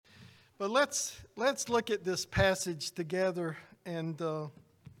But let's look at this passage together, and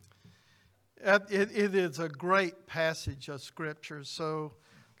it is a great passage of Scripture. So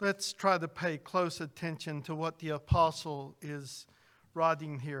let's try to pay close attention to what the apostle is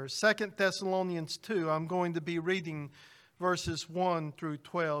writing here. 2 Thessalonians 2, I'm going to be reading verses 1 through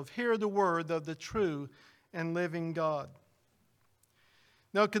 12. Hear the word of the true and living God.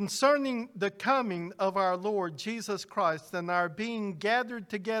 Now concerning the coming of our Lord Jesus Christ and our being gathered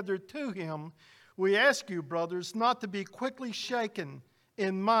together to him, we ask you, brothers, not to be quickly shaken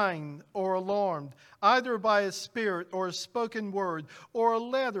in mind or alarmed, either by a spirit or a spoken word or a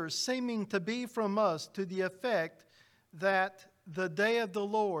letter seeming to be from us, to the effect that the day of the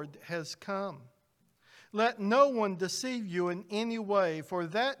Lord has come. Let no one deceive you in any way, for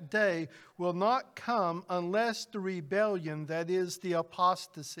that day will not come unless the rebellion, that is, the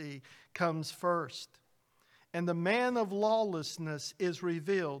apostasy, comes first. And the man of lawlessness is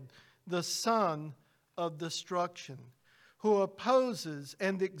revealed, the son of destruction, who opposes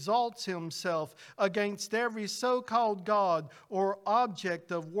and exalts himself against every so-called God or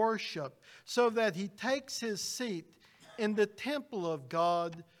object of worship, so that he takes his seat in the temple of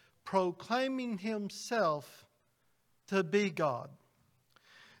God, proclaiming himself to be God.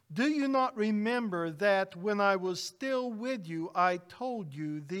 Do you not remember that when I was still with you, I told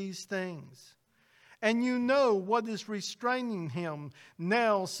you these things? And you know what is restraining him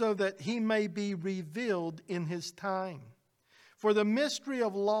now, so that he may be revealed in his time. For the mystery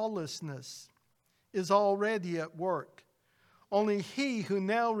of lawlessness is already at work. Only he who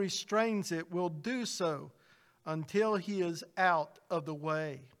now restrains it will do so until he is out of the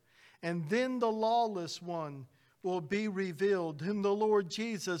way. And then the lawless one will be revealed, whom the Lord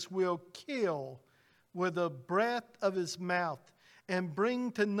Jesus will kill with the breath of his mouth and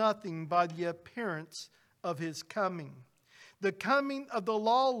bring to nothing by the appearance of his coming. The coming of the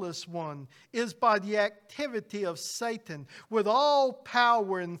lawless one is by the activity of Satan, with all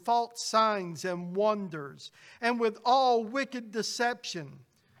power and false signs and wonders, and with all wicked deception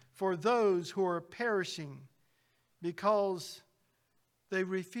for those who are perishing, because they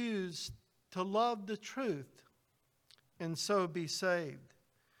refuse to love the truth and so be saved.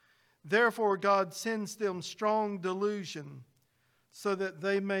 Therefore God sends them strong delusion, so that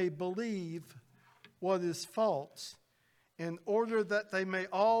they may believe what is false, in order that they may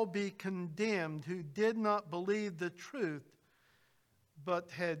all be condemned who did not believe the truth, but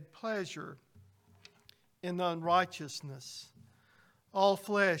had pleasure in unrighteousness. All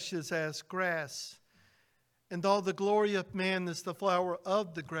flesh is as grass, and all the glory of man is the flower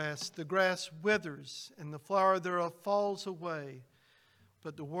of the grass. The grass withers, and the flower thereof falls away.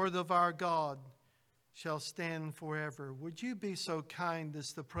 But the word of our God shall stand forever. Would you be so kind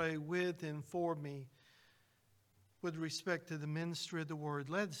as to pray with and for me with respect to the ministry of the word?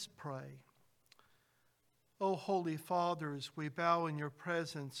 Let us pray. O Holy Father, as we bow in your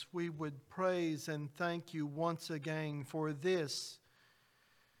presence, we would praise and thank you once again for this,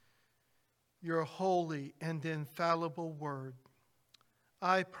 your holy and infallible word.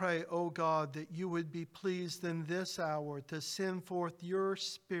 I pray, O God, that you would be pleased in this hour to send forth your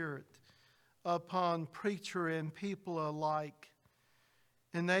Spirit upon preacher and people alike.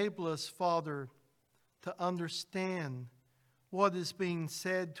 Enable us, Father, to understand what is being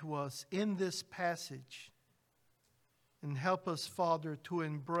said to us in this passage, and help us, Father, to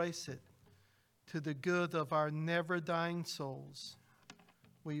embrace it to the good of our never-dying souls.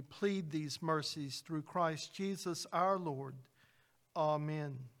 We plead these mercies through Christ Jesus our Lord.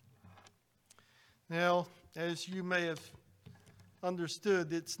 Amen. Now, as you may have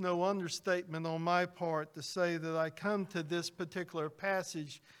understood, it's no understatement on my part to say that I come to this particular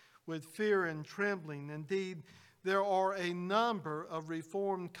passage with fear and trembling. Indeed, there are a number of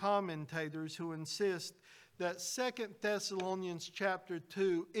Reformed commentators who insist that 2 Thessalonians chapter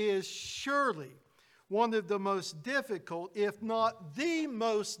 2 is surely one of the most difficult, if not the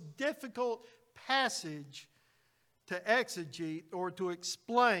most difficult passage to exegete or to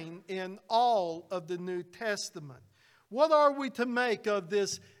explain in all of the New Testament. What are we to make of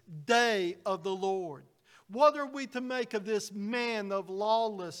this day of the Lord? What are we to make of this man of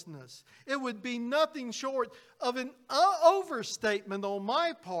lawlessness? It would be nothing short of an overstatement on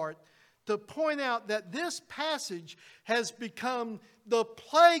my part to point out that this passage has become the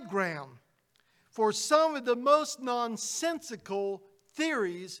playground for some of the most nonsensical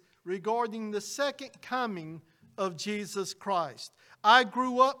theories regarding the second coming of Jesus Christ. I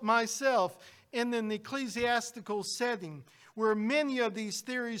grew up myself in an ecclesiastical setting where many of these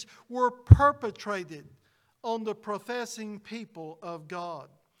theories were perpetrated on the professing people of God.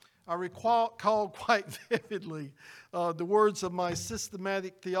 I recall quite vividly the words of my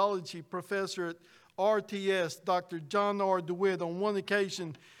systematic theology professor at RTS, Dr. John R. DeWitt. On one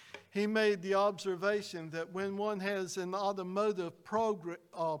occasion, he made the observation that when one has an automotive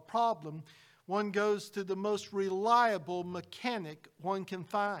problem, one goes to the most reliable mechanic one can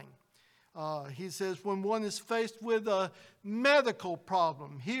find. He says when one is faced with a medical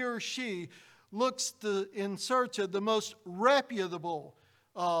problem, he or she looks in search of the most reputable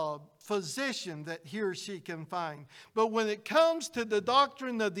physician that he or she can find. But when it comes to the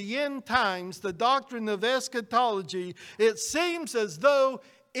doctrine of the end times, the doctrine of eschatology, it seems as though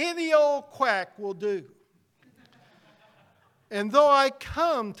any old quack will do. And though I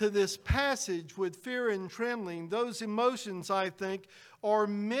come to this passage with fear and trembling, those emotions, I think, are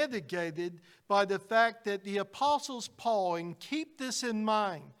mitigated by the fact that the Apostle Paul, and keep this in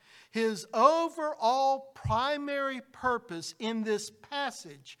mind, his overall primary purpose in this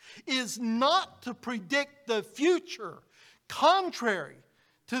passage is not to predict the future, contrary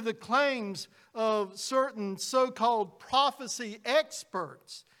to the claims of certain so-called prophecy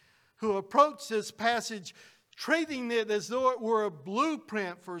experts who approach this passage treating it as though it were a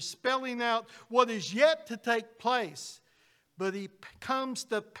blueprint for spelling out what is yet to take place. But he comes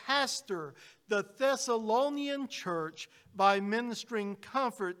to pastor the Thessalonian church by ministering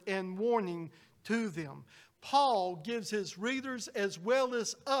comfort and warning to them. Paul gives his readers as well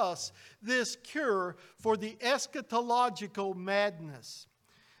as us this cure for the eschatological madness.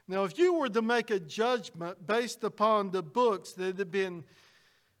 Now, if you were to make a judgment based upon the books that have been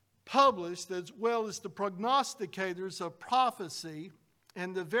published, as well as the prognosticators of prophecy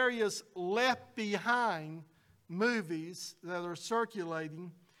and the various Left Behind movies that are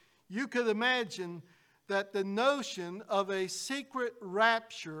circulating, you could imagine that the notion of a secret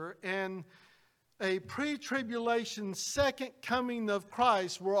rapture and a pre-tribulation second coming of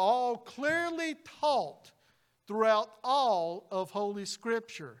Christ were all clearly taught throughout all of Holy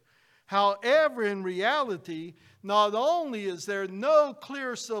Scripture. However, in reality, not only is there no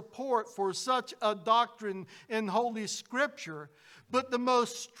clear support for such a doctrine in Holy Scripture, but the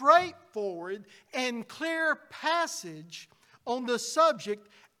most straightforward and clear passage on the subject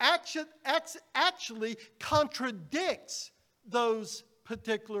actually contradicts those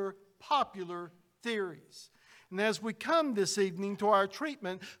particular popular theories. And as we come this evening to our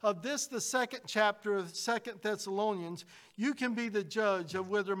treatment of this, the second chapter of 2 Thessalonians, you can be the judge of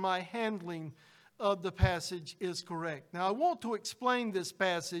whether my handling of the passage is correct. Now, I want to explain this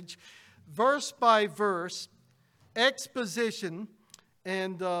passage verse by verse, exposition,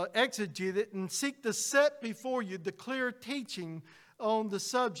 and exegete it, and seek to set before you the clear teaching on the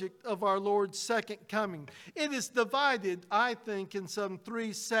subject of our Lord's second coming. It is divided, I think, in some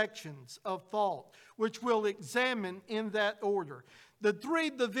 3 sections of thought, which we'll examine in that order. The 3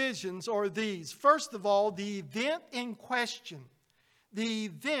 divisions are these. First of all, the event in question. The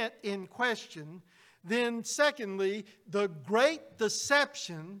event in question. Then secondly, the great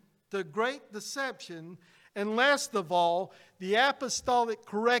deception. The great deception. And last of all, the apostolic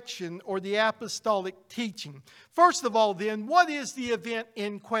correction or the apostolic teaching. First of all, then, what is the event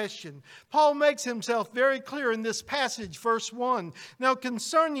in question? Paul makes himself very clear in this passage, verse 1. Now,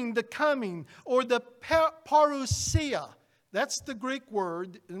 concerning the coming or the parousia, that's the Greek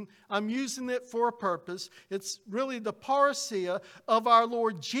word, and I'm using it for a purpose. It's really the parousia of our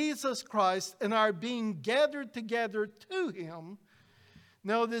Lord Jesus Christ and our being gathered together to Him.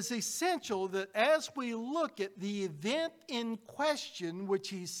 Now, it is essential that as we look at the event in question which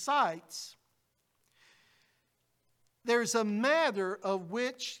he cites, there's a matter of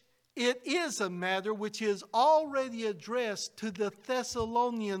which it is a matter which is already addressed to the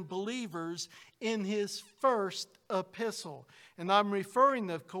Thessalonian believers in his first epistle. And I'm referring,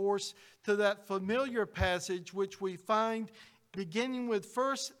 of course, to that familiar passage which we find beginning with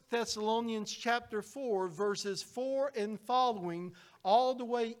 1 Thessalonians chapter 4, verses 4 and following, all the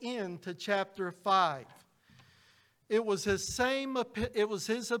way into chapter 5. It was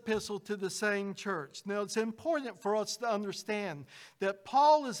his epistle to the same church. Now, it's important for us to understand that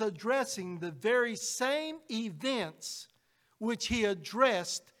Paul is addressing the very same events which he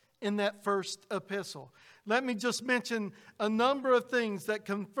addressed in that first epistle. Let me just mention a number of things that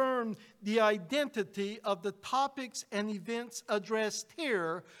confirm the identity of the topics and events addressed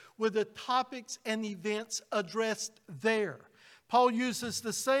here with the topics and events addressed there. Paul uses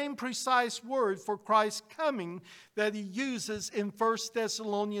the same precise word for Christ's coming that he uses in 1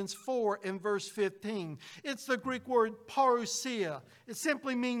 Thessalonians 4 and verse 15. It's the Greek word parousia. It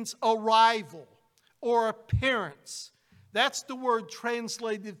simply means arrival or appearance. That's the word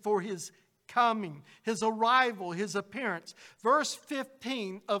translated for his coming, his arrival, his appearance. Verse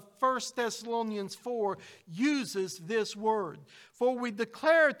 15 of 1 Thessalonians 4 uses this word. For we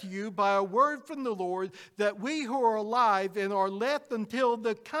declare to you by a word from the Lord that we who are alive and are left until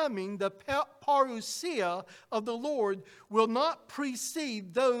the coming, the parousia of the Lord, will not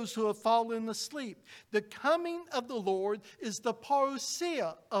precede those who have fallen asleep. The coming of the Lord is the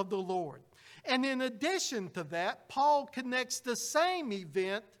parousia of the Lord. And in addition to that, Paul connects the same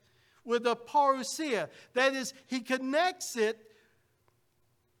event with a parousia. That is, he connects it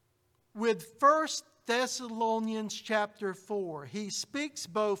with 1 Thessalonians chapter 4. He speaks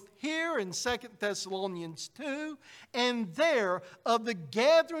both here in 2 Thessalonians 2 and there of the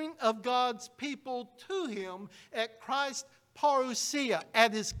gathering of God's people to him at Christ's parousia,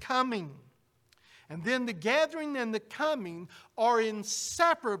 at his coming. And then the gathering and the coming are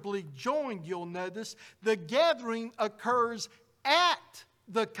inseparably joined, you'll notice. The gathering occurs at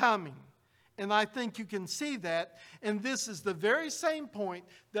the coming. And I think you can see that. And this is the very same point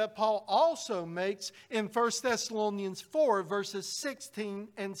that Paul also makes in 1 Thessalonians 4, verses 16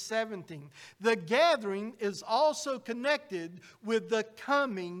 and 17. The gathering is also connected with the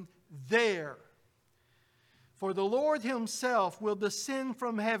coming there. For the Lord himself will descend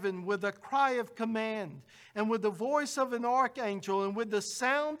from heaven with a cry of command, and with the voice of an archangel, and with the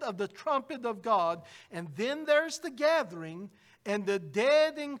sound of the trumpet of God. And then there's the gathering, and the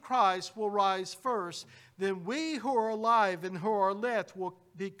dead in Christ will rise first. Then we who are alive and who are left will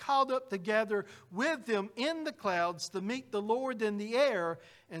be caught up together with them in the clouds to meet the Lord in the air,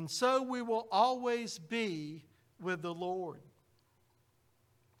 and so we will always be with the Lord.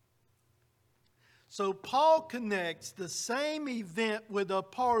 So Paul connects the same event with a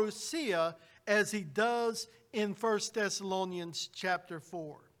parousia as he does in 1 Thessalonians chapter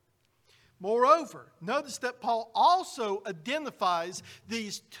 4. Moreover, notice that Paul also identifies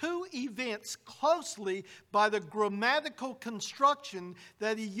these two events closely by the grammatical construction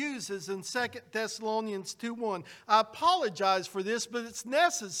that he uses in 2 Thessalonians 2:1. I apologize for this, but it's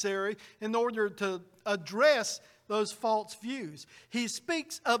necessary in order to address those false views. He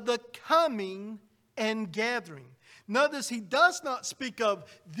speaks of the coming and gathering. Notice he does not speak of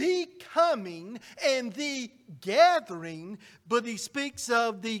the coming and the gathering, but he speaks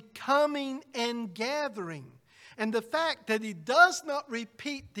of the coming and gathering. And the fact that he does not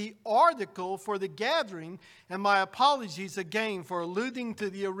repeat the article for the gathering, and my apologies again for alluding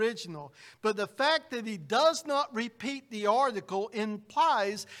to the original, but the fact that he does not repeat the article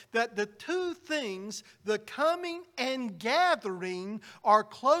implies that the two things, the coming and gathering, are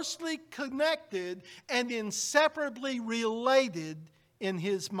closely connected and inseparably related in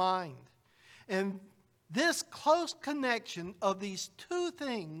his mind. And this close connection of these two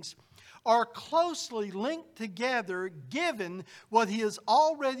things are closely linked together given what he has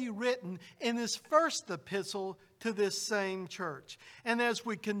already written in his first epistle to this same church. And as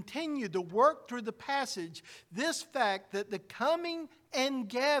we continue to work through the passage, this fact that the coming and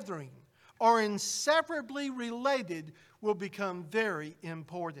gathering are inseparably related will become very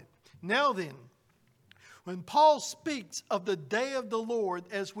important. Now then, when Paul speaks of the day of the Lord,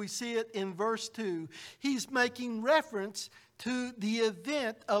 as we see it in verse 2, he's making reference to the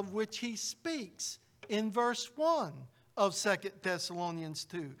event of which he speaks in verse 1 of 2 Thessalonians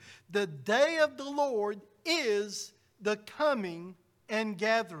 2. The day of the Lord is the coming and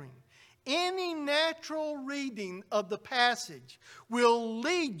gathering. Any natural reading of the passage will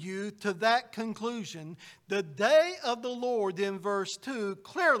lead you to that conclusion. The day of the Lord in verse 2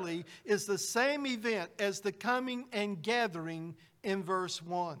 clearly is the same event as the coming and gathering in verse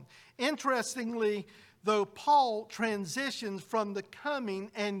 1. Interestingly, though Paul transitions from the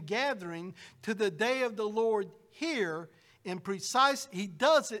coming and gathering to the day of the Lord here, he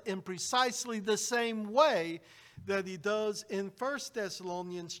does it in precisely the same way that he does in 1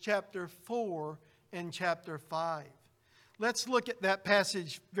 Thessalonians chapter 4 and chapter 5. Let's look at that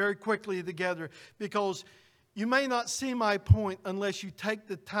passage very quickly together, because you may not see my point unless you take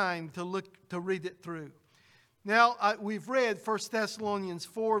the time to read it through. Now, we've read 1 Thessalonians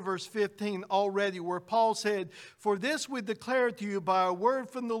 4, verse 15 already, where Paul said, "For this we declare to you by a word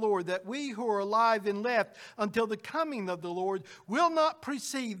from the Lord, that we who are alive and left until the coming of the Lord will not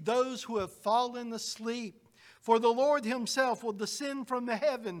precede those who have fallen asleep. For the Lord himself will descend from the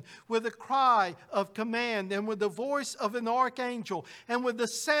heaven with a cry of command, and with the voice of an archangel, and with the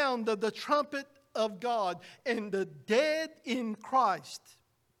sound of the trumpet of God, and the dead in Christ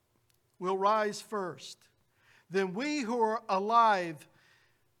will rise first. Then we who are alive,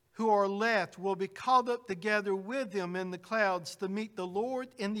 who are left, will be caught up together with them in the clouds to meet the Lord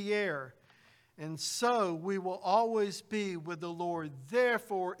in the air. And so we will always be with the Lord.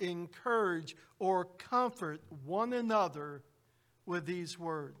 Therefore, encourage or comfort one another with these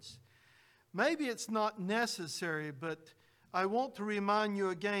words. Maybe it's not necessary, but I want to remind you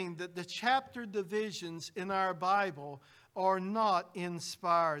again that the chapter divisions in our Bible are not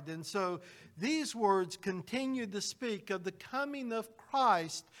inspired. And so these words continue to speak of the coming of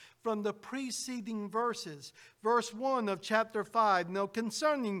Christ from the preceding verses. Verse 1 of chapter 5, now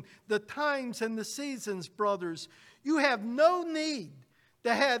concerning the times and the seasons, brothers, you have no need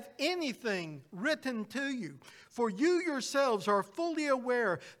to have anything written to you, for you yourselves are fully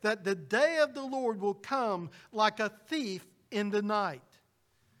aware that the day of the Lord will come like a thief in the night.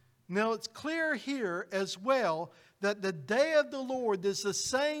 Now it's clear here as well that the day of the Lord is the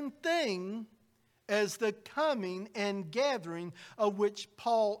same thing as the coming and gathering of which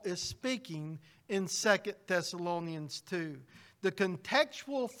Paul is speaking in 2 Thessalonians 2. The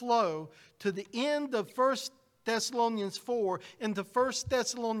contextual flow to the end of 1 Thessalonians 4 into 1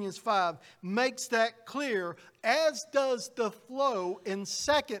 Thessalonians 5 makes that clear, as does the flow in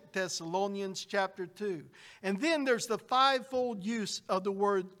 2 Thessalonians chapter 2. And then there's the fivefold use of the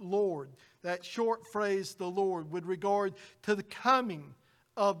word Lord, that short phrase, the Lord, with regard to the coming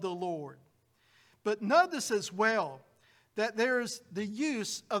of the Lord. But notice as well that there's the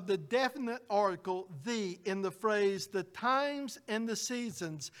use of the definite article, the, in the phrase, the times and the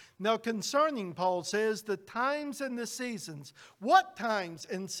seasons. Now concerning, Paul says, the times and the seasons. What times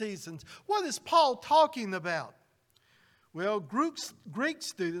and seasons? What is Paul talking about? Well, Greek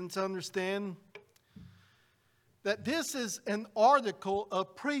students understand that this is an article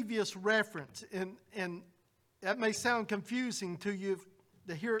of previous reference. And that may sound confusing to you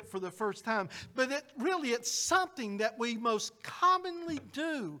to hear it for the first time, but it's something that we most commonly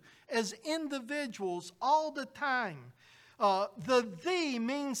do as individuals all the time. The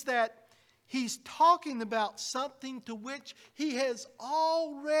means that he's talking about something to which he has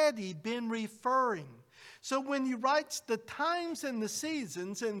already been referring. So when he writes the times and the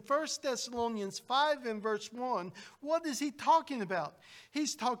seasons in 1 Thessalonians 5 and verse 1, what is he talking about?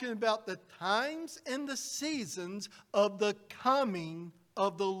 He's talking about the times and the seasons of the coming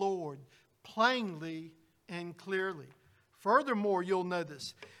of the Lord, plainly and clearly. Furthermore, you'll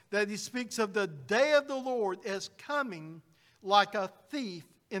notice that he speaks of the day of the Lord as coming like a thief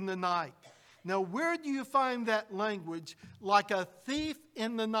in the night. Now, where do you find that language, like a thief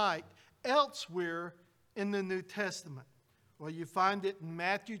in the night, elsewhere in the New Testament? Well, you find it in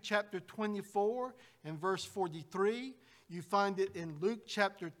Matthew chapter 24 and verse 43. You find it in Luke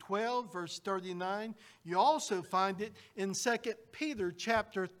chapter 12, verse 39. You also find it in 2 Peter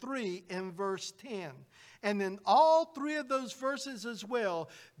chapter 3 and verse 10. And in all three of those verses as well,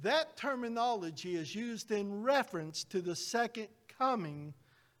 that terminology is used in reference to the second coming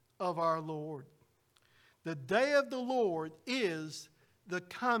of our Lord. The day of the Lord is the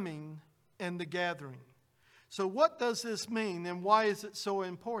coming and the gathering. So what does this mean, and why is it so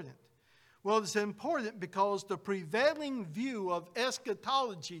important? Well, it's important because the prevailing view of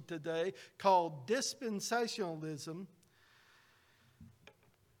eschatology today, called dispensationalism,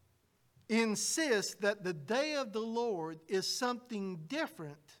 insists that the day of the Lord is something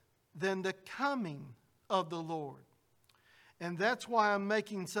different than the coming of the Lord. And that's why I'm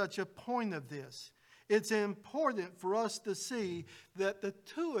making such a point of this. It's important for us to see that the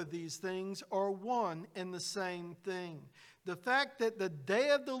two of these things are one and the same thing. The fact that the day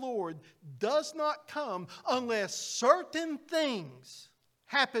of the Lord does not come unless certain things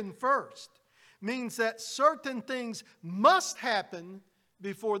happen first means that certain things must happen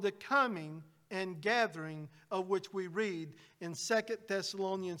before the coming and gathering of which we read in 2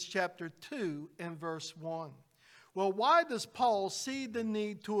 Thessalonians chapter 2 and verse 1. Well, why does Paul see the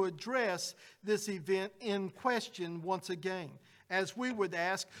need to address this event in question once again? As we would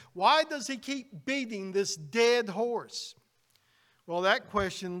ask, why does he keep beating this dead horse? Well, that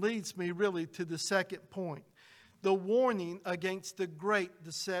question leads me really to the second point, the warning against the great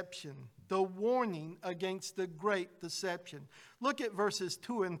deception. The warning against the great deception. Look at verses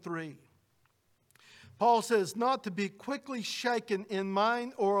 2 and 3. Paul says, not to be quickly shaken in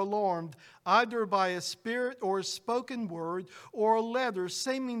mind or alarmed, either by a spirit or a spoken word or a letter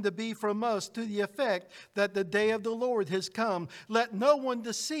seeming to be from us, to the effect that the day of the Lord has come. Let no one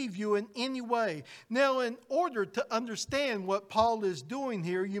deceive you in any way. Now, in order to understand what Paul is doing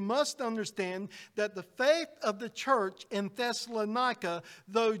here, you must understand that the faith of the church in Thessalonica,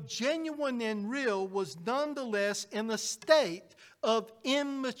 though genuine and real, was nonetheless in a state of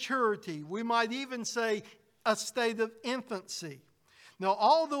immaturity. We might even say a state of infancy. Now,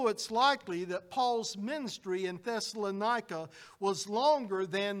 although it's likely that Paul's ministry in Thessalonica was longer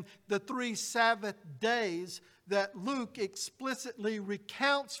than the 3 Sabbath days that Luke explicitly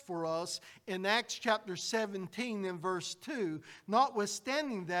recounts for us in Acts chapter 17 and verse 2,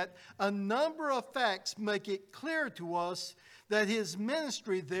 notwithstanding that, a number of facts make it clear to us that his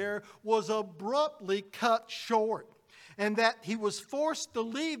ministry there was abruptly cut short, and that he was forced to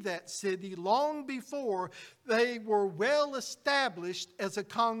leave that city long before they were well established as a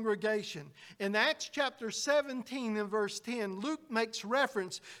congregation. In Acts chapter 17 and verse 10, Luke makes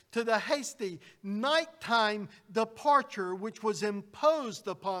reference to the hasty nighttime departure which was imposed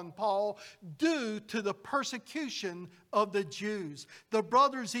upon Paul due to the persecution of the Jews. The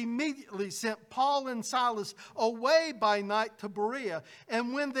brothers immediately sent Paul and Silas away by night to Berea,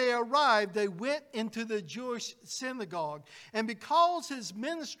 and when they arrived, they went into the Jewish synagogue. And because his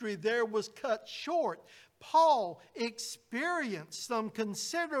ministry there was cut short, Paul experienced some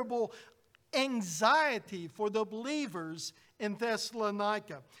considerable anxiety for the believers in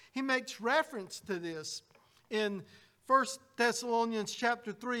Thessalonica. He makes reference to this in 1 Thessalonians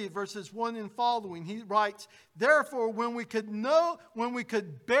chapter 3, verses 1 and following. He writes, "Therefore, when we could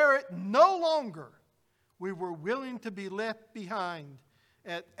bear it no longer, we were willing to be left behind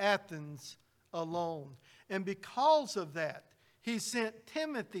at Athens alone." And because of that, he sent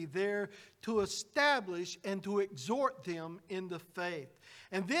Timothy there to establish and to exhort them in the faith.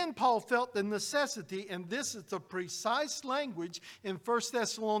 And then Paul felt the necessity, and this is the precise language in 1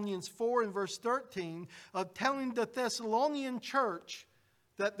 Thessalonians 4 and verse 13, of telling the Thessalonian church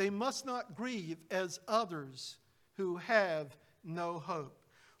that they must not grieve as others who have no hope.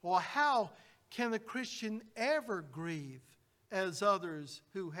 Well, how can a Christian ever grieve as others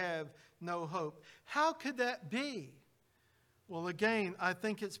who have no hope? How could that be? Well, again, I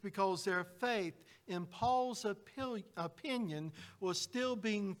think it's because their faith, in Paul's opinion, was still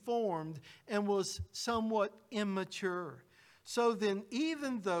being formed and was somewhat immature. So then,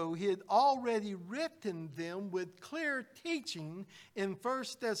 even though he had already written them with clear teaching in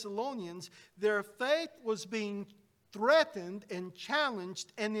 1 Thessalonians, their faith was being threatened and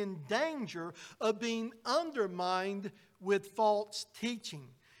challenged and in danger of being undermined with false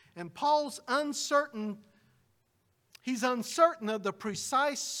teaching. And Paul's He's uncertain of the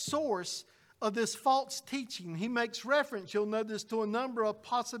precise source of this false teaching. He makes reference, you'll notice, to a number of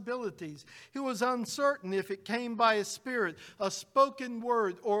possibilities. He was uncertain if it came by a spirit, a spoken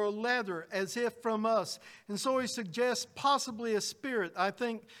word, or a letter, as if from us. And so he suggests possibly a spirit. I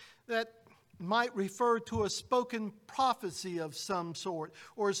think that might refer to a spoken prophecy of some sort,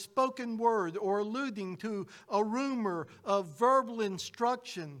 or a spoken word, or alluding to a rumor of verbal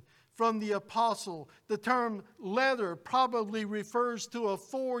instruction from the apostle. The term letter probably refers to a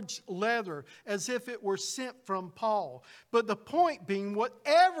forged letter, as if it were sent from Paul. But the point being,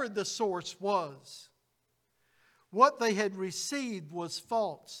 whatever the source was, what they had received was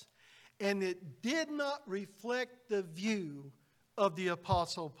false, and it did not reflect the view of the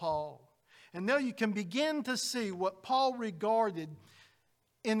apostle Paul. And now you can begin to see what Paul regarded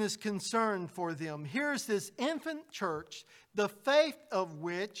in his concern for them. Here's this infant church, the faith of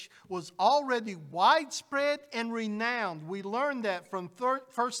which was already widespread and renowned. We learned that from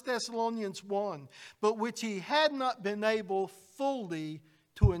 1 Thessalonians 1, but which he had not been able fully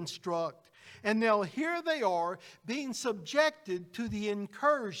to instruct. And now here they are being subjected to the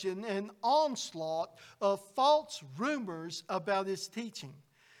incursion and onslaught of false rumors about his teaching.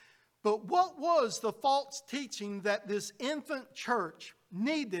 But what was the false teaching that this infant church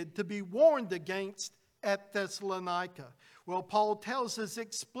needed to be warned against at Thessalonica? Well, Paul tells us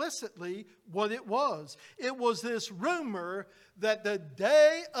explicitly what it was. It was this rumor that the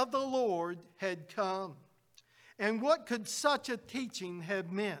day of the Lord had come. And what could such a teaching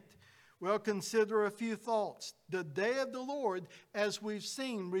have meant? Well, consider a few thoughts. The day of the Lord, as we've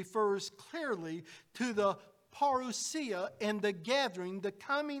seen, refers clearly to the parousia and the gathering, the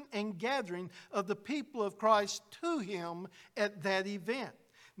coming and gathering of the people of Christ to him at that event.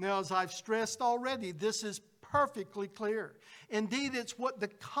 Now, as I've stressed already, this is perfectly clear. Indeed, it's what the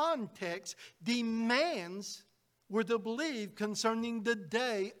context demands we're to believe concerning the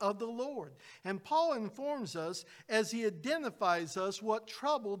day of the Lord. And Paul informs us, as he identifies us, what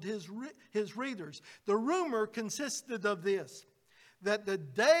troubled his readers. The rumor consisted of this: that the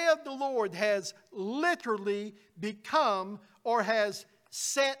day of the Lord has literally become or has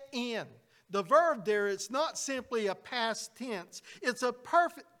set in. The verb there, it's not simply a past tense. It's a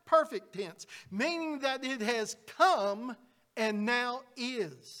perfect tense, meaning that it has come and now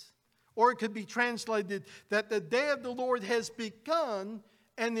is. Or it could be translated that the day of the Lord has begun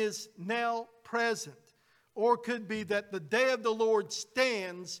and is now present. or could be that the day of the Lord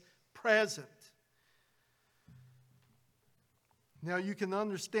stands present. Now you can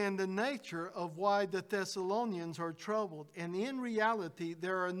understand the nature of why the Thessalonians are troubled. And in reality,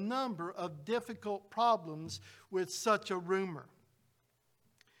 there are a number of difficult problems with such a rumor.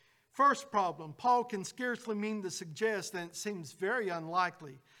 First problem, Paul can scarcely mean to suggest, and it seems very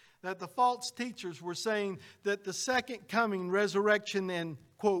unlikely, that the false teachers were saying that the second coming, resurrection, and,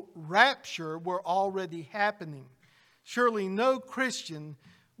 quote, rapture were already happening. Surely no Christian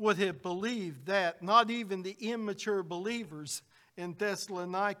would have believed that, not even the immature believers in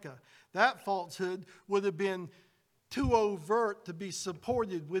Thessalonica. That falsehood would have been too overt to be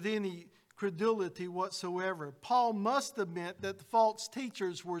supported with any credulity whatsoever. Paul must have meant that the false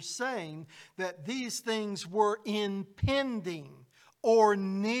teachers were saying that these things were impending or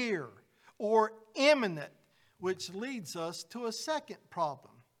near or imminent, which leads us to a second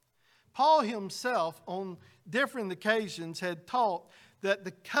problem. Paul himself on different occasions had taught that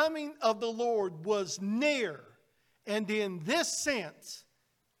the coming of the Lord was near, and in this sense,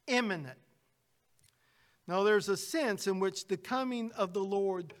 imminent. Now, there's a sense in which the coming of the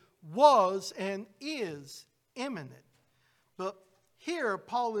Lord was and is imminent. But here,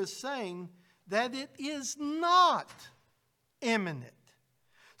 Paul is saying that it is not imminent.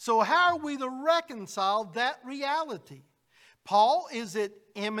 So how are we to reconcile that reality? Paul, is it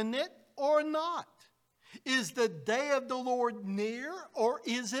imminent or not? Is the day of the Lord near or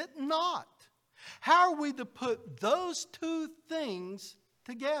is it not? How are we to put those two things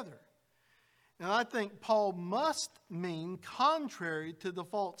together? And I think Paul must mean, contrary to the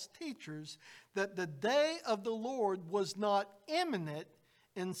false teachers, that the day of the Lord was not imminent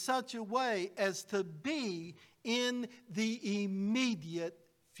in such a way as to be in the immediate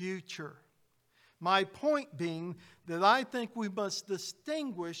future. My point being that I think we must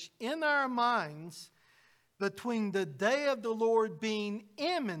distinguish in our minds between the day of the Lord being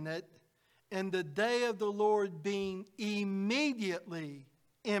imminent and the day of the Lord being immediately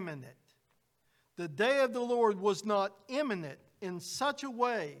imminent. The day of the Lord was not imminent in such a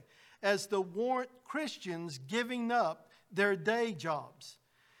way as to warrant Christians giving up their day jobs.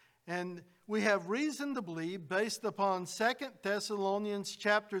 And we have reason to believe, based upon 2 Thessalonians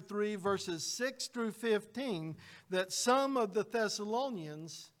chapter 3, verses 6 through 15, that some of the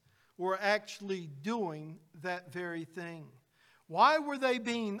Thessalonians were actually doing that very thing. Why were they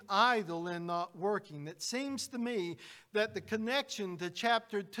being idle and not working? It seems to me that the connection to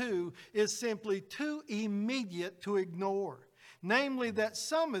chapter 2 is simply too immediate to ignore. Namely, that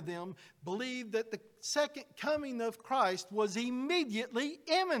some of them believed that the second coming of Christ was immediately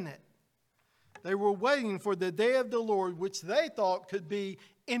imminent. They were waiting for the day of the Lord, which they thought could be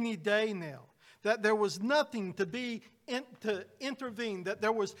any day now. That there was nothing to intervene, that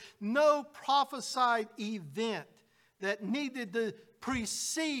there was no prophesied event that needed to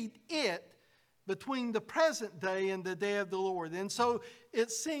precede it between the present day and the day of the Lord. And so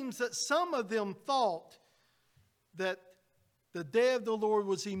it seems that some of them thought that the day of the Lord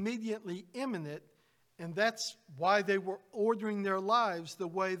was immediately imminent, and that's why they were ordering their lives the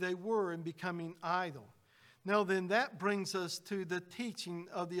way they were and becoming idle. Now then, that brings us to the teaching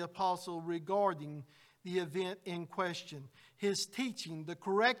of the apostle regarding the event in question. His teaching, the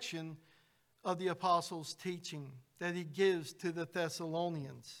correction of the apostle's teaching that he gives to the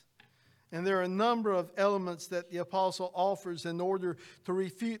Thessalonians. And there are a number of elements that the apostle offers in order to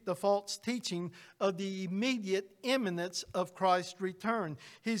refute the false teaching of the immediate imminence of Christ's return.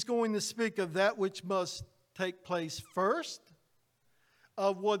 He's going to speak of that which must take place first,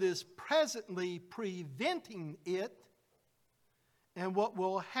 of what is presently preventing it, and what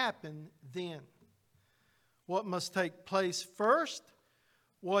will happen then. What must take place first,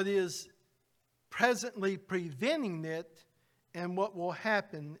 what is presently preventing it, and what will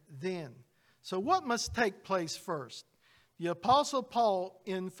happen then. So what must take place first? The Apostle Paul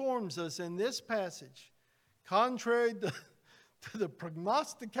informs us in this passage, contrary to the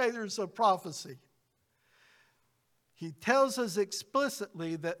prognosticators of prophecy, he tells us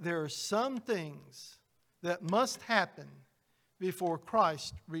explicitly that there are some things that must happen before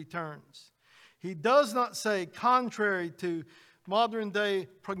Christ returns. He does not say, contrary to modern day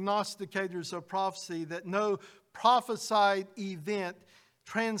prognosticators of prophecy, that no prophesied event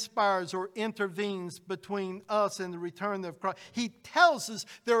transpires or intervenes between us and the return of Christ. He tells us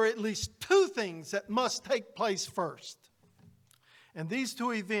there are at least two things that must take place first. And these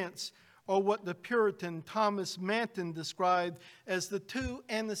two events are what the Puritan Thomas Manton described as the two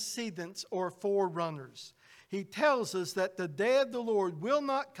antecedents or forerunners. He tells us that the day of the Lord will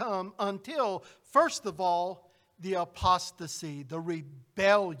not come until, first of all, the apostasy, the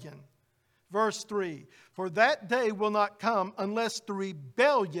rebellion Verse 3, for that day will not come unless the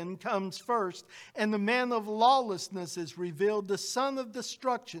rebellion comes first, and the man of lawlessness is revealed, the son of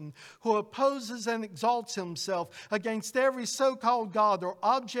destruction, who opposes and exalts himself against every so-called God or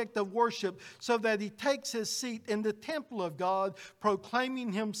object of worship, so that he takes his seat in the temple of God,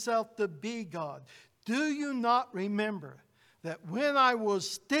 proclaiming himself to be God. Do you not remember that when I was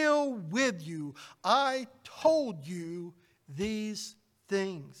still with you, I told you these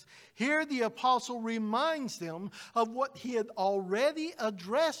things? Here the apostle reminds them of what he had already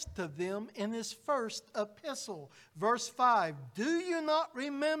addressed to them in his first epistle. Verse 5, do you not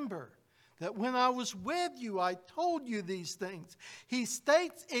remember that when I was with you, I told you these things? He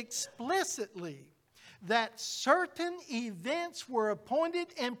states explicitly that certain events were appointed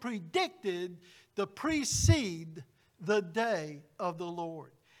and predicted to precede the day of the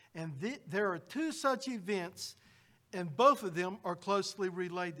Lord. And there are two such events, and both of them are closely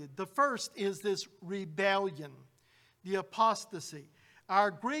related. The first is this rebellion, the apostasy.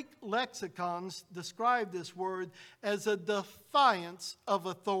 Our Greek lexicons describe this word as a defiance of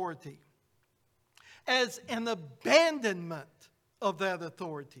authority, as an abandonment of that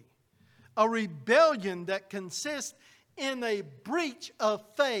authority, a rebellion that consists in a breach of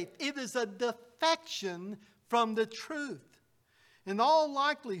faith. It is a defection from the truth. In all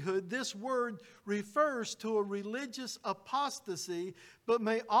likelihood, this word refers to a religious apostasy, but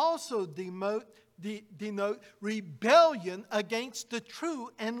may also denote rebellion against the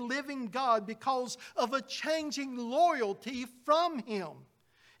true and living God because of a changing loyalty from Him.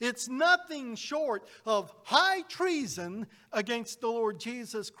 It's nothing short of high treason against the Lord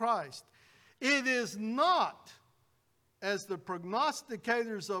Jesus Christ. It is not, as the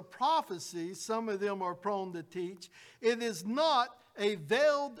prognosticators of prophecy, some of them are prone to teach, it is not a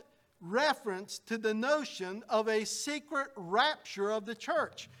veiled reference to the notion of a secret rapture of the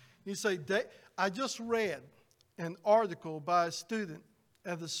church. You say, I just read an article by a student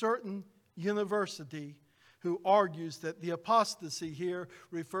at a certain university who argues that the apostasy here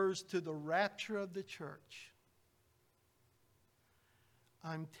refers to the rapture of the church.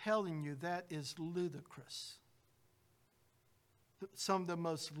 I'm telling you, that is ludicrous. Some of the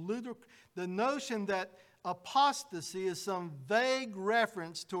most ludicrous, the notion that apostasy is some vague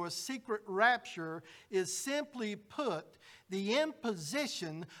reference to a secret rapture is simply put the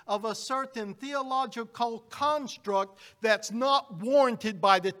imposition of a certain theological construct that's not warranted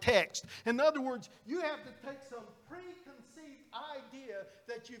by the text. In other words, you have to take some preconceived idea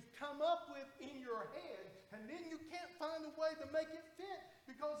that you've come up with in your head, and then you can't find a way to make it fit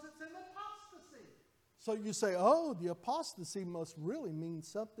because it's an apostasy. So you say, oh, the apostasy must really mean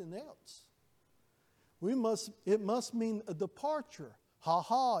something else. It must mean a departure.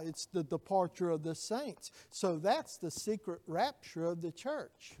 It's the departure of the saints. So that's the secret rapture of the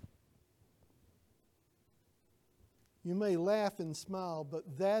church. You may laugh and smile,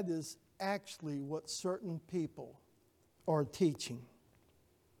 but that is actually what certain people are teaching.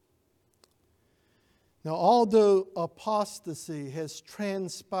 Now, although apostasy has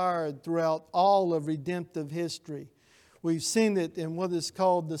transpired throughout all of redemptive history, we've seen it in what is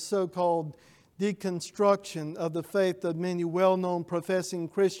called the so-called deconstruction of the faith of many well-known professing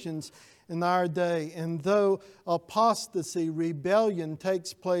Christians in our day. And though apostasy, rebellion,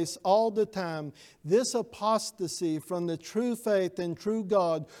 takes place all the time, this apostasy from the true faith and true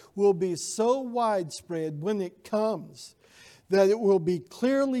God will be so widespread when it comes that it will be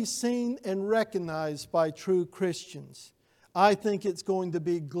clearly seen and recognized by true Christians. I think it's going to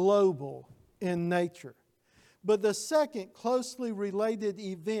be global in nature. But the second closely related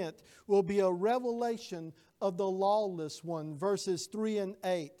event will be a revelation of the lawless one, verses 3 and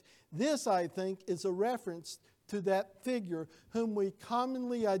 8. This, I think, is a reference to that figure whom we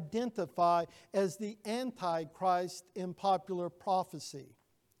commonly identify as the Antichrist in popular prophecy.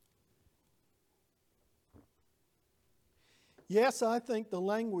 Yes, I think the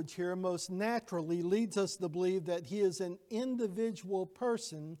language here most naturally leads us to believe that he is an individual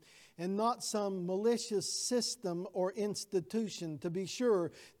person and not some malicious system or institution. To be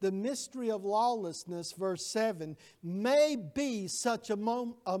sure, the mystery of lawlessness, verse 7, may be such a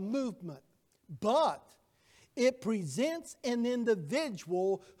movement, but it presents an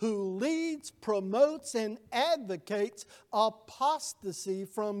individual who leads, promotes, and advocates apostasy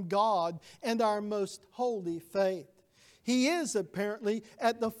from God and our most holy faith. He is apparently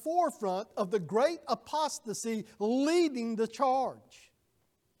at the forefront of the great apostasy, leading the charge.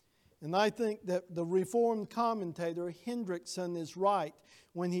 And I think that the Reformed commentator Hendrickson is right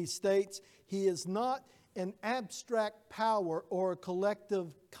when he states he is not an abstract power or a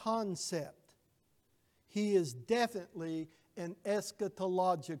collective concept. He is definitely an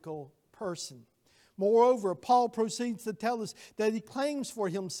eschatological person. Moreover, Paul proceeds to tell us that he claims for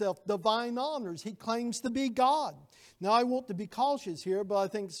himself divine honors. He claims to be God. Now, I want to be cautious here, but I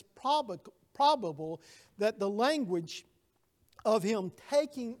think it's probable that the language of him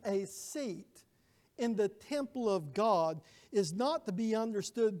taking a seat in the temple of God is not to be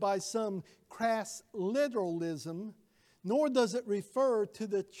understood by some crass literalism, nor does it refer to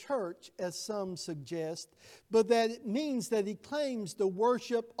the church as some suggest, but that it means that he claims the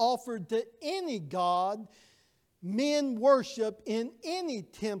worship offered to any god men worship in any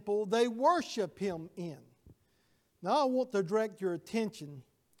temple they worship him in. Now I want to direct your attention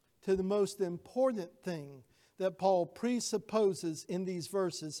to the most important thing that Paul presupposes in these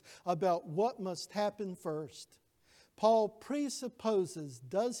verses about what must happen first. Paul presupposes,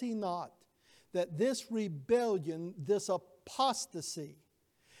 does he not, that this rebellion, this apostasy,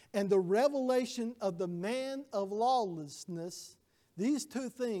 and the revelation of the man of lawlessness, these two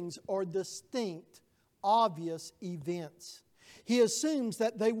things are distinct, obvious events. He assumes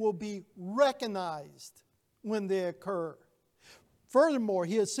that they will be recognized when they occur. Furthermore,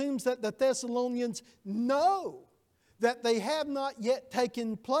 he assumes that the Thessalonians know that they have not yet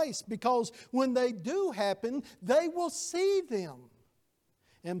taken place, because when they do happen, they will see them.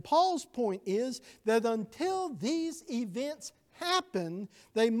 And Paul's point is that until these events happen,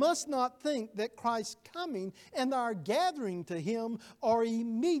 they must not think that Christ's coming and our gathering to him are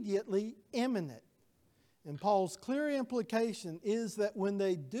immediately imminent. And Paul's clear implication is that when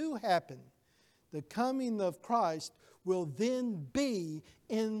they do happen, the coming of Christ will then be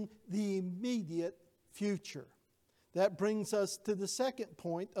in the immediate future. That brings us to the second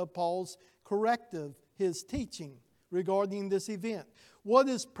point of Paul's corrective, his teaching regarding this event. What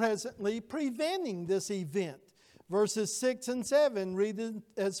is presently preventing this event? Verses 6 and 7 read it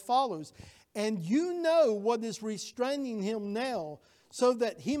as follows. And you know what is restraining him now, so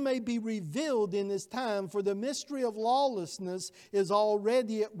that he may be revealed in his time, for the mystery of lawlessness is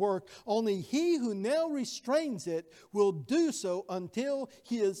already at work. Only he who now restrains it will do so until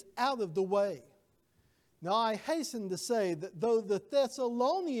he is out of the way. Now I hasten to say that though the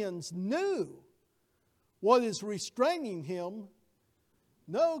Thessalonians knew what is restraining him,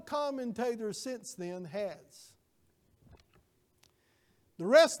 no commentator since then has. The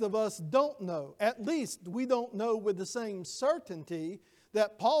rest of us don't know. At least we don't know with the same certainty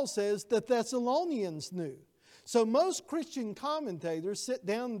that Paul says the Thessalonians knew. So most Christian commentators sit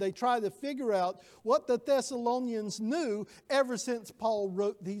down and they try to figure out what the Thessalonians knew ever since Paul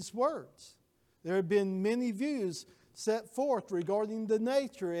wrote these words. There have been many views set forth regarding the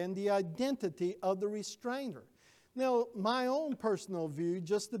nature and the identity of the restrainer. Now, my own personal view,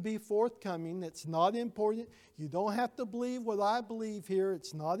 just to be forthcoming, it's not important. You don't have to believe what I believe here.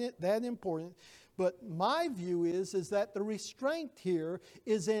 It's not that important. But my view is that the restraint here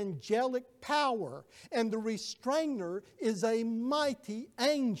is angelic power, and the restrainer is a mighty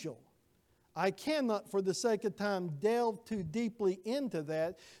angel. I cannot, for the sake of time, delve too deeply into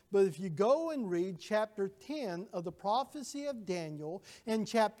that, but if you go and read chapter 10 of the prophecy of Daniel and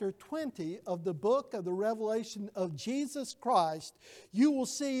chapter 20 of the book of the Revelation of Jesus Christ, you will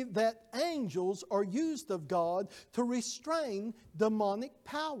see that angels are used of God to restrain demonic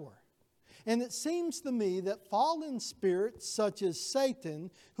power. And it seems to me that fallen spirits such as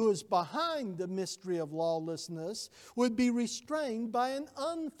Satan, who is behind the mystery of lawlessness, would be restrained by an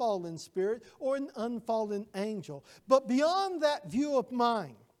unfallen spirit or an unfallen angel. But beyond that view of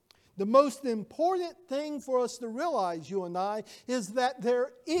mine, the most important thing for us to realize, you and I, is that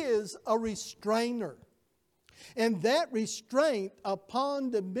there is a restrainer. And that restraint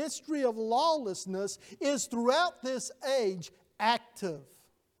upon the mystery of lawlessness is throughout this age active.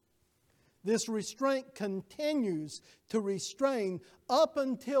 This restraint continues to restrain up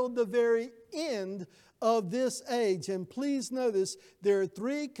until the very end of this age. And please notice there are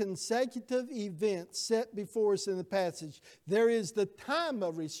three consecutive events set before us in the passage. There is the time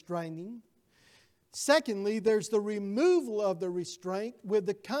of restraining. Secondly, there's the removal of the restraint with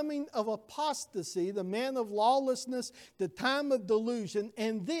the coming of apostasy, the man of lawlessness, the time of delusion,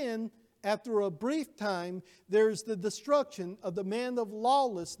 and then after a brief time, there's the destruction of the man of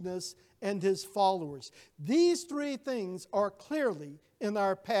lawlessness and his followers. These three things are clearly in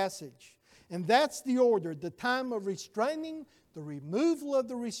our passage. And that's the order: the time of restraining, the removal of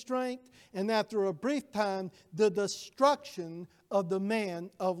the restraint, and after a brief time, the destruction of the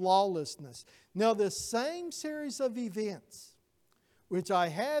man of lawlessness. Now, the same series of events, which I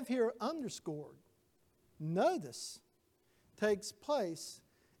have here underscored, notice, takes place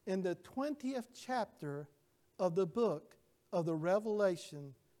in the 20th chapter of the book of the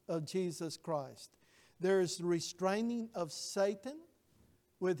Revelation of Jesus Christ. There is the restraining of Satan,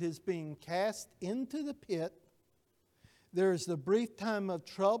 with his being cast into the pit. There's the brief time of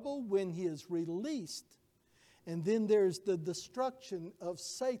trouble when he is released. And then there's the destruction of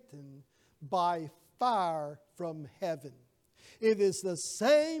Satan by fire from heaven. It is the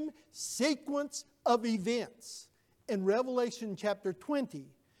same sequence of events in Revelation chapter 20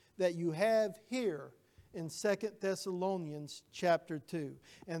 that you have here in 2 Thessalonians chapter 2.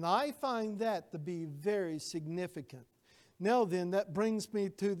 And I find that to be very significant. Now then, that brings me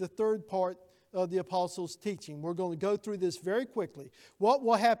to the third part of the apostles' teaching. We're going to go through this very quickly. What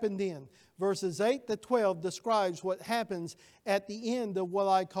will happen then? Verses 8 to 12 describes what happens at the end of what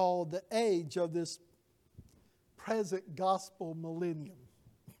I call the age of this present gospel millennium,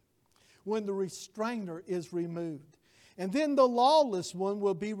 when the restrainer is removed. And then the lawless one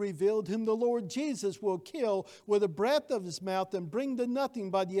will be revealed, whom the Lord Jesus will kill with the breath of his mouth and bring to nothing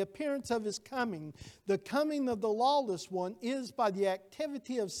by the appearance of his coming. The coming of the lawless one is by the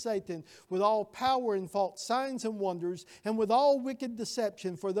activity of Satan, with all power and false signs and wonders, and with all wicked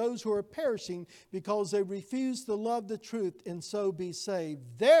deception for those who are perishing, because they refuse to love the truth and so be saved.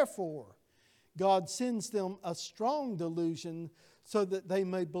 Therefore, God sends them a strong delusion so that they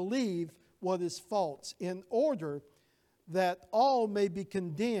may believe what is false, in order that all may be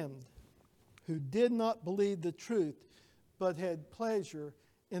condemned who did not believe the truth, but had pleasure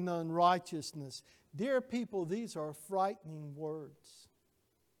in unrighteousness. Dear people, these are frightening words.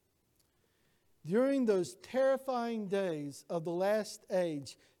 During those terrifying days of the last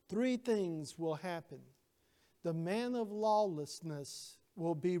age, three things will happen. The man of lawlessness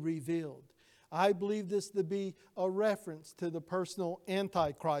will be revealed. I believe this to be a reference to the personal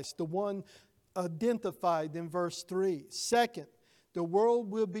Antichrist, the one identified in verse 3. Second, the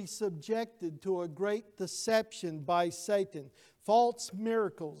world will be subjected to a great deception by Satan. False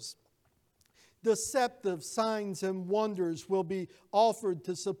miracles, deceptive signs and wonders will be offered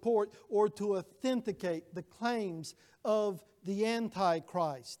to support or to authenticate the claims of the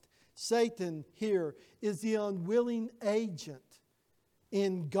Antichrist. Satan here is the unwilling agent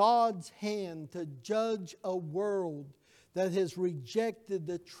in God's hand to judge a world that has rejected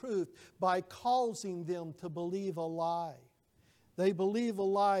the truth by causing them to believe a lie. They believe a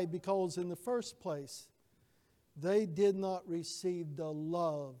lie because in the first place, they did not receive the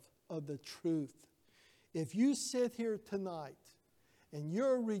love of the truth. If you sit here tonight and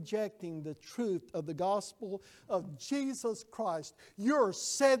you're rejecting the truth of the gospel of Jesus Christ, you're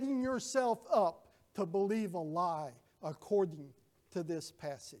setting yourself up to believe a lie according to this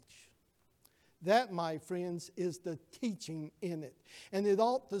passage. That, my friends, is the teaching in it. And it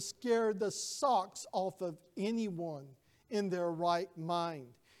ought to scare the socks off of anyone in their right mind.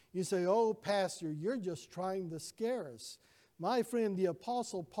 You say, oh, Pastor, you're just trying to scare us. My friend, the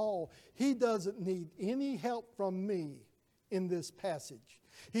Apostle Paul, he doesn't need any help from me in this passage.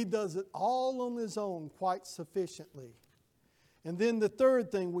 He does it all on his own quite sufficiently. And then the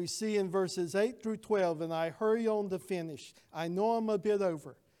third thing we see in verses 8 through 12, and I hurry on to finish. I know I'm a bit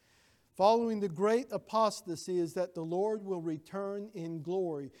over. Following the great apostasy is that the Lord will return in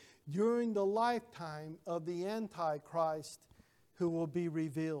glory during the lifetime of the Antichrist who will be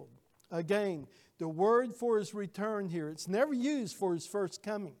revealed. Again, the word for his return here, it's never used for his first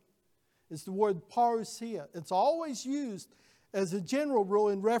coming. It's the word parousia. It's always used as a general rule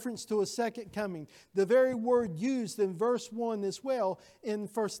in reference to a second coming. The very word used in verse 1 as well in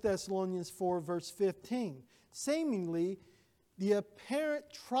 1 Thessalonians 4 verse 15. Seemingly, the apparent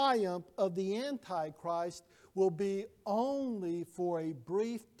triumph of the Antichrist will be only for a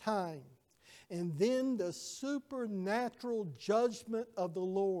brief time. And then the supernatural judgment of the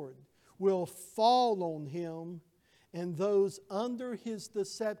Lord will fall on him and those under his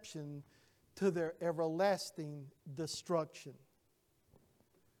deception to their everlasting destruction.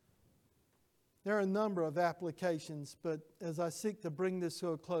 There are a number of applications, but as I seek to bring this to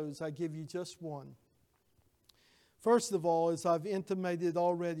a close, I give you just one. First of all, as I've intimated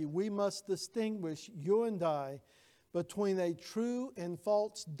already, we must distinguish, you and I, between a true and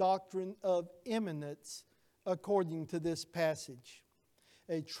false doctrine of imminence according to this passage.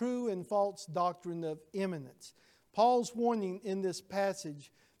 A true and false doctrine of imminence. Paul's warning in this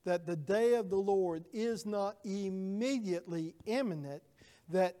passage that the day of the Lord is not immediately imminent,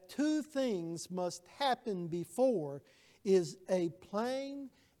 that two things must happen before, is a plain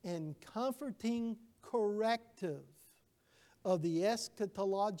and comforting corrective of the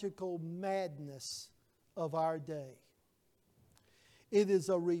eschatological madness of our day. It is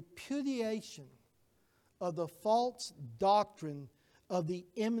a repudiation of the false doctrine of the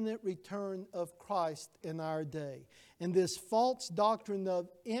imminent return of Christ in our day. And this false doctrine of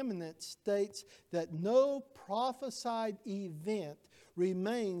imminence states that no prophesied event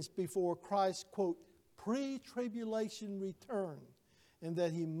remains before Christ's, quote, pre-tribulation return, and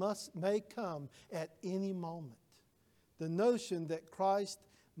that he may come at any moment. The notion that Christ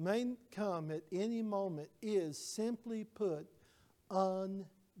may come at any moment is, simply put,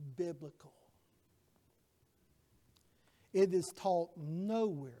 unbiblical. It is taught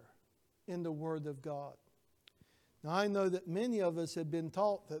nowhere in the Word of God. Now, I know that many of us have been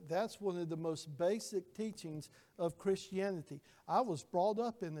taught that that's one of the most basic teachings of Christianity. I was brought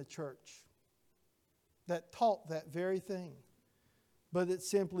up in a church that taught that very thing. But it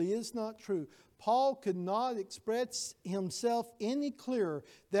simply is not true. Paul could not express himself any clearer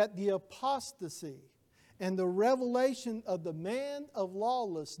that the apostasy and the revelation of the man of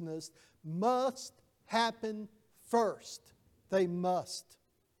lawlessness must happen first. They must.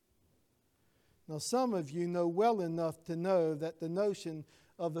 Now, some of you know well enough to know that the notion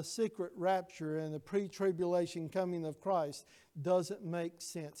of a secret rapture and a pre-tribulation coming of Christ doesn't make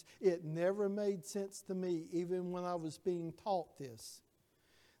sense. It never made sense to me, even when I was being taught this.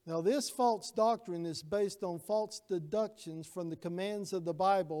 Now, this false doctrine is based on false deductions from the commands of the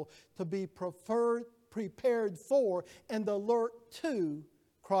Bible to be prepared for and alert to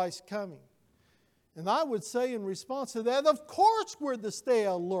Christ's coming. And I would say in response to that, of course we're to stay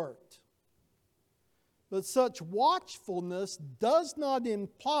alert. But such watchfulness does not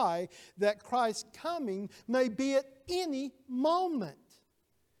imply that Christ's coming may be at any moment.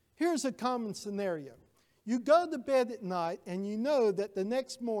 Here's a common scenario. You go to bed at night and you know that the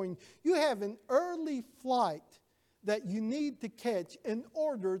next morning you have an early flight that you need to catch in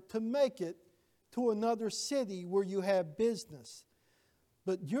order to make it to another city where you have business.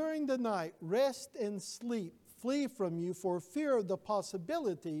 But during the night, rest and sleep flee from you for fear of the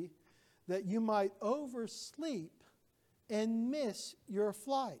possibility that you might oversleep and miss your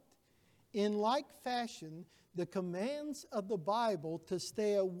flight. In like fashion, the commands of the Bible to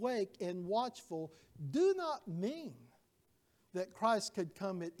stay awake and watchful do not mean that Christ could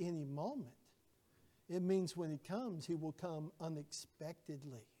come at any moment. It means when He comes, He will come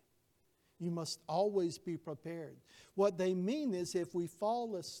unexpectedly. You must always be prepared. What they mean is if we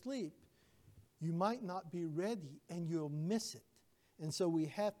fall asleep, you might not be ready and you'll miss it. And so we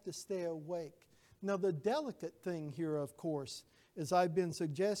have to stay awake. Now, the delicate thing here, of course, as I've been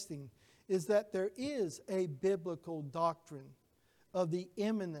suggesting, is that there is a biblical doctrine of the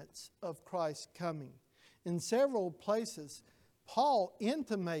imminence of Christ's coming. In several places, Paul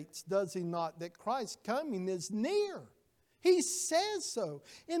intimates, does he not, that Christ's coming is near. He says so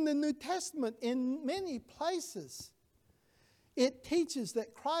in the New Testament in many places. It teaches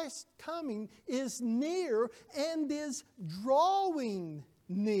that Christ's coming is near and is drawing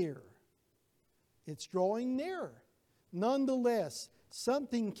near. It's drawing nearer. Nonetheless,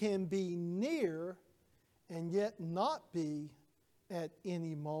 something can be near and yet not be at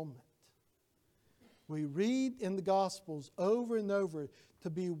any moment. We read in the Gospels over and over to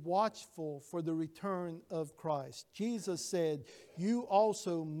be watchful for the return of Christ. Jesus said, "You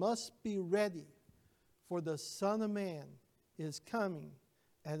also must be ready, for the Son of Man is coming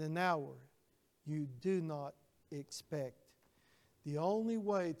at an hour you do not expect." The only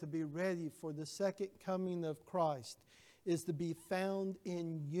way to be ready for the second coming of Christ is to be found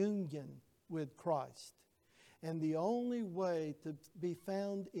in union with Christ. And the only way to be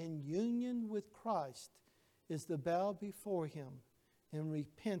found in union with Christ is to bow before Him in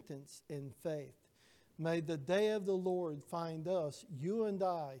repentance and faith. May the day of the Lord find us, you and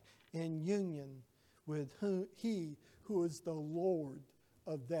I, in union with He who is the Lord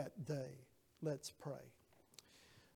of that day. Let's pray.